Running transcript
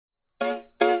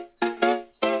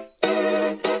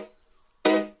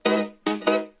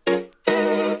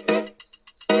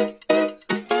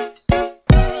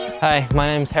Hi, my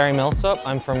name's Harry Millsop.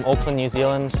 I'm from Auckland, New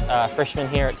Zealand, freshman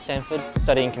here at Stanford,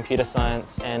 studying computer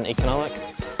science and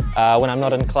economics. When I'm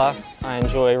not in class, I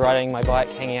enjoy riding my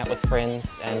bike, hanging out with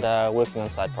friends and working on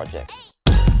side projects.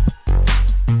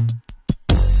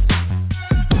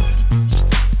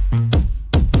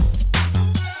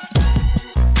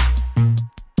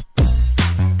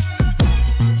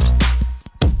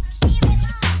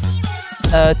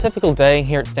 A typical day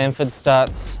here at Stanford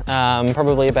starts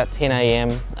probably about 10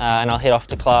 AM and I'll head off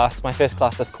to class. My first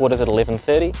class this quarter is at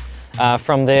 11:30.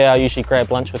 From there I usually grab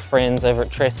lunch with friends over at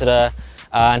Tresida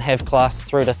and have class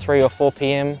through to 3 or 4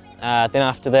 PM. Then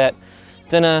after that,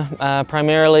 dinner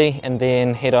primarily, and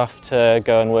then head off to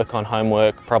go and work on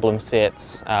homework, problem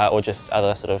sets, or just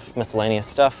other sort of miscellaneous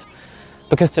stuff.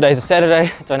 Because today's a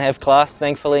Saturday, I don't have class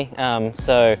thankfully,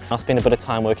 so I'll spend a bit of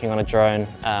time working on a drone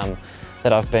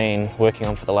that I've been working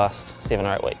on for the last 7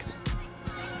 or 8 weeks.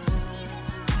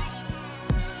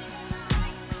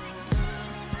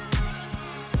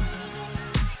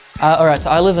 Alright, so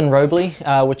I live in Robley,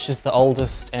 which is the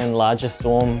oldest and largest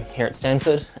dorm here at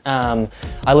Stanford.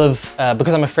 I live,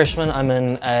 because I'm a freshman, I'm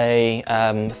in a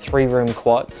 3-room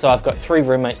quad, so I've got 3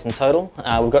 roommates in total.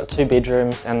 We've got 2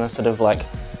 bedrooms and this sort of like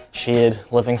shared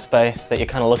living space that you're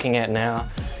kind of looking at now.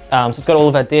 So it's got all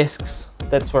of our desks.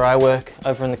 That's where I work,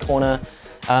 over in the corner.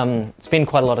 Spend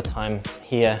quite a lot of time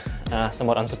here,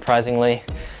 somewhat unsurprisingly.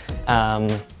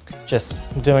 Just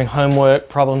doing homework,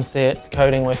 problem sets,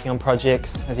 coding, working on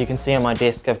projects. As you can see on my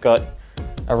desk, I've got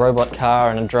a robot car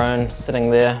and a drone sitting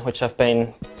there, which I've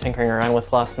been tinkering around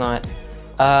with last night.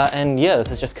 And yeah,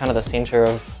 this is just kind of the center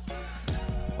of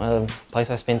the place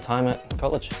I spend time at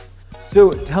college.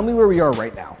 So tell me where we are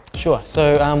right now. Sure,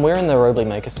 so we're in the Robley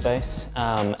Makerspace.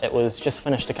 It was just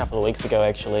finished a couple of weeks ago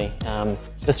actually.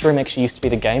 This room actually used to be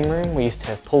the game room. We used to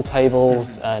have pool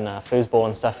tables and foosball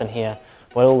and stuff in here.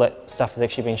 Well, all that stuff has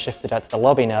actually been shifted out to the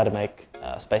lobby now to make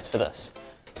space for this.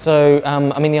 So,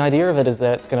 I mean, the idea of it is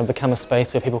that it's going to become a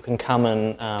space where people can come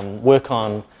and work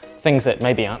on things that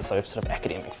maybe aren't so sort of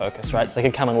academic focused, right? So they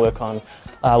could come and work on,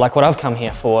 like what I've come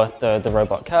here for, the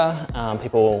robot car.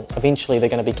 Eventually they're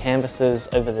going to be canvases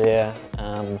over there.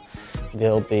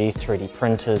 There'll be 3D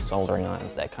printers, soldering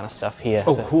irons, that kind of stuff here.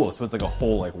 Oh, so, cool. So it's like a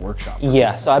whole like workshop.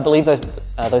 Yeah, so I believe those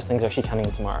things are actually coming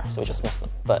in tomorrow, so we just missed them,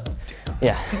 but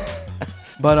yeah.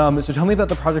 But so tell me about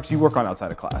the projects you work on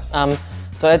outside of class.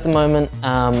 So at the moment,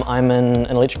 I'm in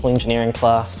an electrical engineering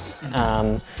class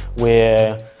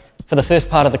where for the first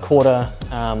part of the quarter,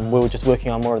 we were just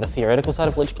working on more of the theoretical side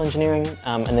of electrical engineering,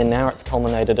 and then now it's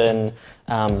culminated in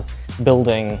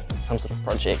building some sort of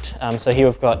project. So here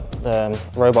we've got the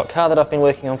robot car that I've been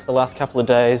working on for the last couple of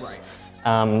days.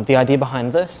 Right. The idea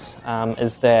behind this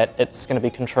is that it's going to be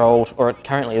controlled, or it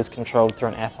currently is controlled through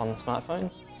an app on the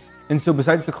smartphone. And so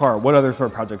besides the car, what other sort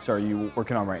of projects are you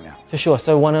working on right now? For sure.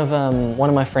 So one of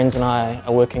my friends and I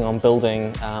are working on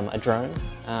building a drone.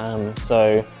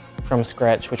 So from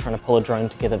scratch, we're trying to pull a drone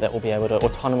together that will be able to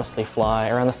autonomously fly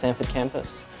around the Stanford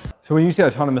campus. So when you say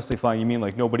autonomously flying, you mean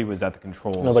like nobody was at the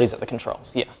controls? Nobody's at the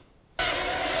controls, yeah.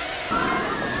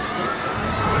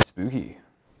 Spooky.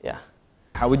 Yeah.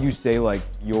 How would you say like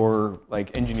your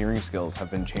engineering skills have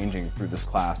been changing through this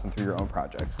class and through your own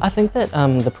projects? I think that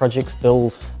the projects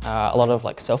build a lot of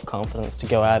like self-confidence to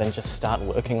go out and just start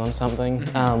working on something,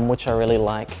 which I really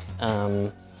like.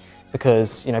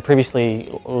 Because, you know,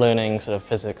 previously learning sort of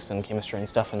physics and chemistry and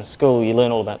stuff in school, you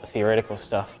learn all about the theoretical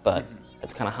stuff, but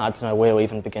it's kind of hard to know where to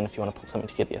even begin if you want to put something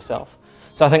together yourself.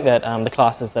 So I think that the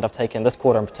classes that I've taken this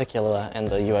quarter in particular and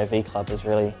the UAV club has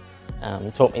really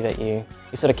taught me that you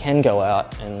sort of can go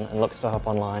out and look stuff up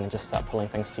online and just start pulling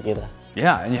things together.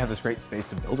 Yeah, and you have this great space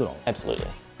to build it all. Absolutely.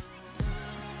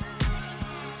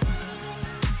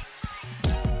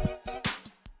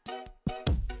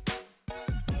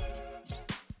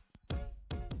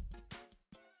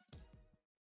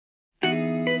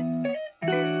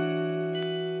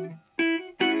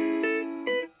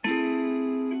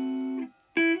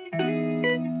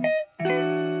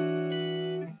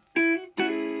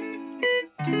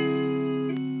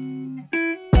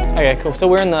 Okay, cool. So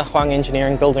we're in the Huang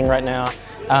Engineering building right now,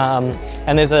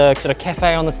 and there's a sort of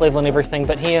cafe on this level and everything,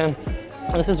 but here,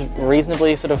 this is a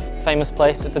reasonably sort of famous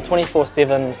place. It's a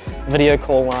 24/7 video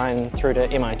call line through to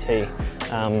MIT.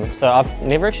 So I've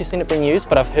never actually seen it being used,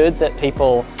 but I've heard that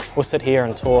people will sit here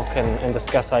and talk and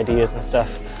discuss ideas and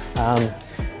stuff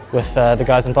with the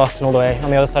guys in Boston all the way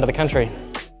on the other side of the country.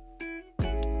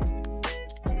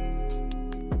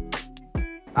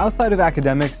 Outside of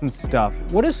academics and stuff,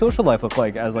 what does social life look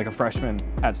like as like a freshman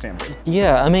at Stanford?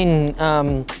 Yeah, I mean,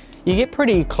 you get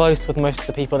pretty close with most of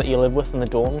the people that you live with in the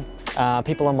dorm.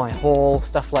 people on my hall,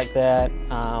 stuff like that.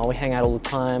 We hang out all the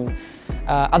time.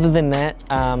 Other than that,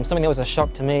 something that was a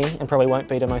shock to me, and probably won't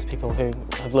be to most people who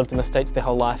have lived in the States their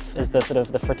whole life, is the sort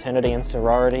of the fraternity and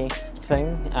sorority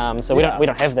thing. So we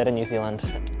don't have that in New Zealand.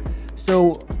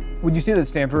 So would you say that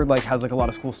Stanford has a lot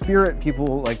of school spirit?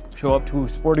 People show up to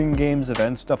sporting games,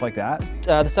 events, stuff like that?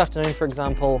 This afternoon, for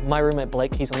example, my roommate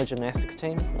Blake, he's on the gymnastics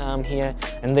team here,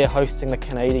 and they're hosting the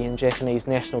Canadian, Japanese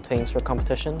national teams for a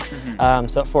competition.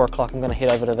 So at 4 o'clock I'm going to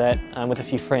head over to that with a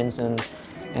few friends and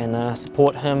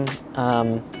support him.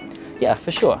 Yeah,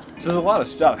 for sure. So there's a lot of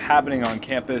stuff happening on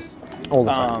campus all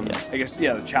the time. Yeah. I guess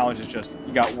the challenge is just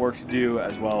you got work to do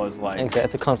as well as Exactly,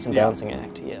 it's a constant balancing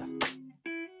act. Yeah.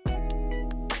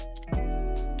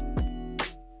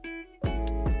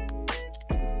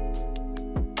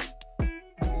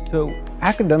 So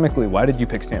academically, why did you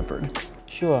pick Stanford?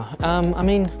 Sure. I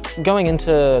mean, going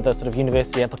into the sort of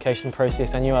university application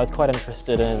process, I knew I was quite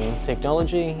interested in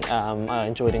technology. I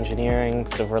enjoyed engineering,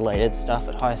 sort of related stuff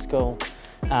at high school.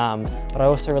 But I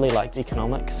also really liked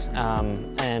economics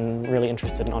and really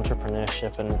interested in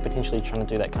entrepreneurship and potentially trying to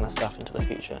do that kind of stuff into the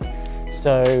future.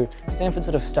 So Stanford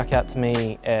sort of stuck out to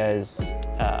me as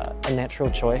a natural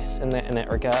choice in that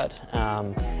regard.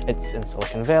 It's in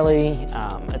Silicon Valley,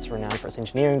 it's renowned for its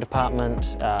engineering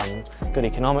department, good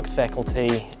economics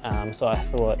faculty, so I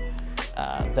thought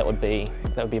that would be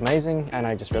amazing, and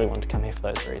I just really wanted to come here for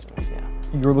those reasons. Yeah.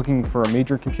 You're looking for a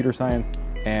major in computer science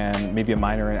and maybe a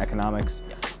minor in economics.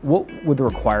 Yeah. What would the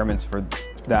requirements for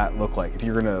that look like if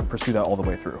you're going to pursue that all the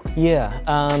way through?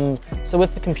 Yeah, so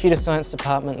with the computer science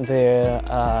department there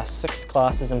are 6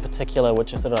 classes in particular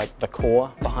which is sort of like the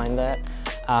core behind that,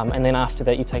 and then after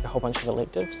that you take a whole bunch of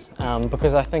electives.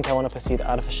 Because I think I want to pursue the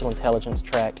artificial intelligence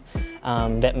track,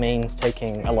 that means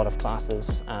taking a lot of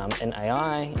classes in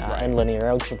AI, in linear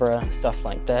algebra, stuff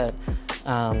like that.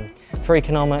 For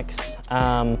economics,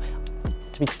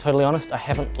 to be totally honest, I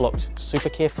haven't looked super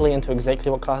carefully into exactly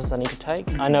what classes I need to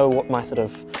take. I know what my sort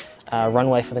of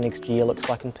runway for the next year looks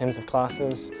like in terms of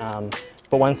classes,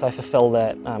 but once I fulfill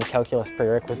that calculus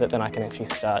prerequisite, then I can actually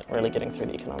start really getting through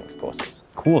the economics courses.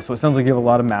 Cool, so it sounds like you have a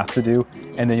lot of math to do,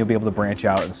 and then you'll be able to branch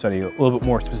out and study a little bit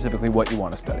more specifically what you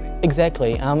want to study.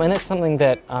 Exactly, and that's something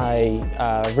that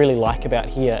I really like about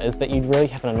here, is that you really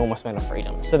have an enormous amount of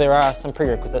freedom. So there are some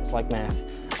prerequisites like math,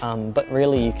 but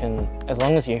really you can, as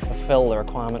long as you fulfill the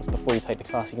requirements before you take the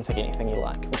class, you can take anything you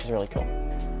like, which is really cool.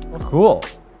 Cool,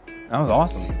 that was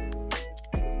awesome.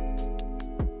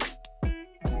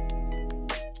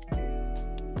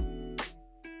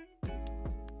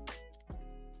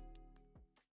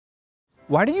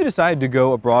 Why did you decide to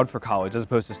go abroad for college as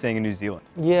opposed to staying in New Zealand?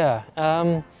 Yeah,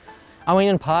 I mean,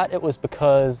 in part it was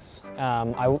because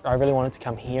I really wanted to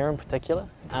come here in particular.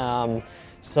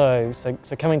 So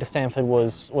coming to Stanford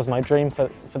was my dream for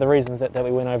the reasons that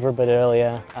we went over a bit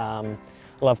earlier. I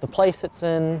love the place it's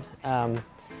in.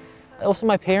 Also,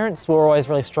 my parents were always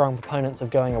really strong proponents of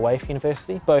going away for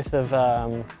university. Both of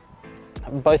them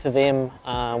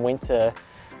went to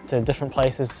different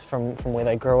places from where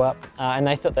they grew up, and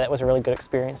they thought that was a really good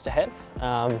experience to have.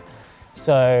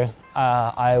 So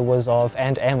I was of,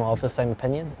 and am of, the same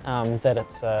opinion, that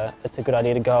it's a good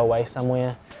idea to go away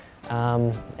somewhere,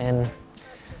 and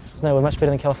it's nowhere much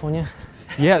better than California.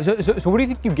 Yeah, so what do you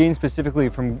think you gained specifically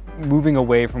from moving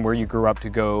away from where you grew up to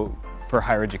go for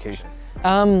higher education?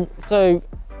 So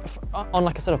on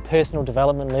like a sort of personal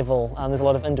development level, there's a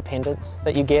lot of independence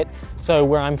that you get. So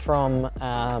where I'm from,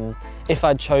 if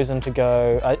I'd chosen to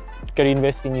go to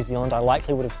university in New Zealand, I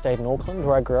likely would have stayed in Auckland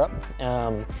where I grew up.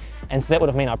 And so that would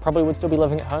have meant I probably would still be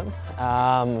living at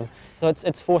home. So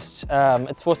it's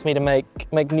forced me to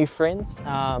make new friends.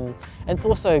 And it's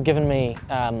also given me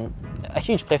a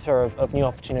huge plethora of new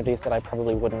opportunities that I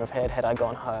probably wouldn't have had I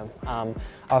gone home.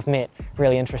 I've met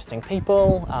really interesting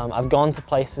people. I've gone to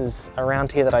places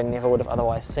around here that I never would have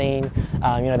otherwise seen. You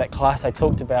know, that class I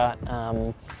talked about,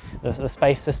 the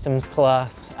space systems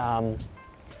class.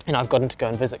 And I've gotten to go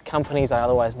and visit companies I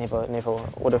otherwise never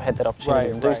would have had that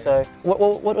opportunity to do so.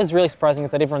 What was really surprising is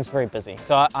that everyone's very busy.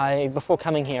 So before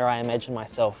coming here, I imagined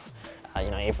myself, you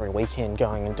know, every weekend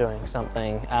going and doing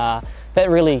something.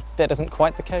 That isn't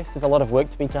quite the case. There's a lot of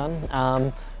work to be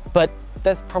done, but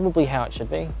that's probably how it should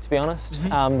be, to be honest.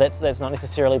 That's not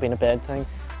necessarily been a bad thing.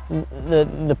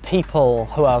 The people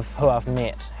who I've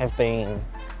met have been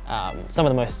some of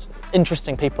the most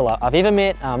interesting people I've ever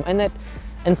met, and that,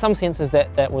 in some senses,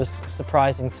 that was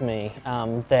surprising to me,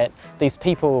 that these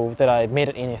people that I met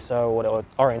at NSO or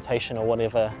orientation or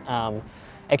whatever,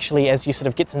 actually, as you sort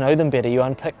of get to know them better, you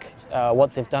unpick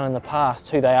what they've done in the past,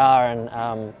 who they are,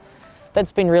 and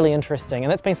that's been really interesting,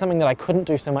 and that's been something that I couldn't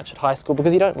do so much at high school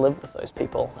because you don't live with those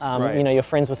people. Right. You know, you're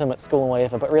friends with them at school and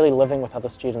whatever, but really living with other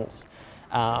students.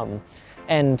 You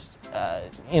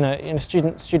know,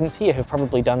 students here who've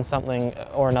probably done something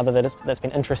or another that's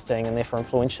been interesting and therefore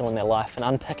influential in their life, and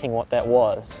unpicking what that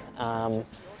was,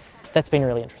 that's been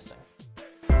really interesting.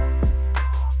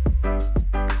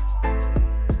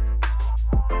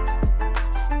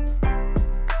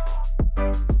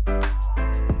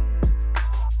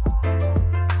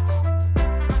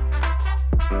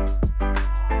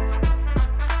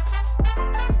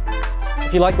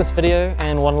 If you like this video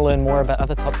and want to learn more about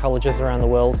other top colleges around the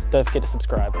world, don't forget to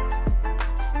subscribe.